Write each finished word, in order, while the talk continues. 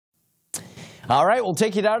All right, we'll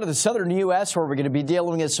take you down to the southern U.S. where we're going to be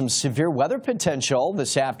dealing with some severe weather potential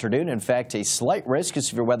this afternoon. In fact, a slight risk of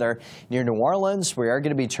severe weather near New Orleans. We are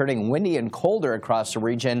going to be turning windy and colder across the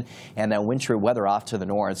region, and that wintry weather off to the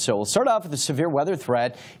north. So we'll start off with the severe weather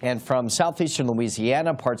threat, and from southeastern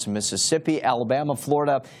Louisiana, parts of Mississippi, Alabama,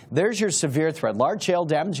 Florida, there's your severe threat. Large hail,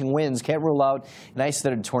 damaging winds, can't rule out an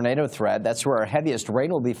isolated tornado threat. That's where our heaviest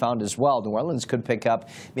rain will be found as well. New Orleans could pick up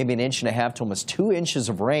maybe 1.5 inches to almost 2 inches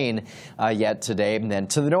of rain yet today. And then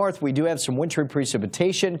to the north, we do have some wintry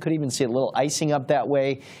precipitation. Could even see a little icing up that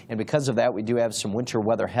way. And because of that, we do have some winter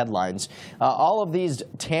weather headlines. All of these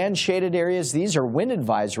tan shaded areas, these are wind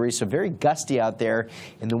advisories, so very gusty out there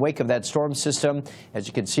in the wake of that storm system. As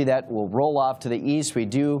you can see, that will roll off to the east. We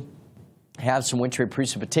do have some wintry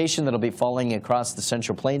precipitation that'll be falling across the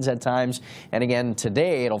Central Plains at times. And again,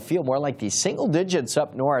 today it'll feel more like the single digits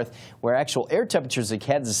up north, where actual air temperatures in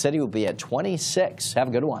Kansas City will be at 26. Have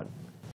a good one.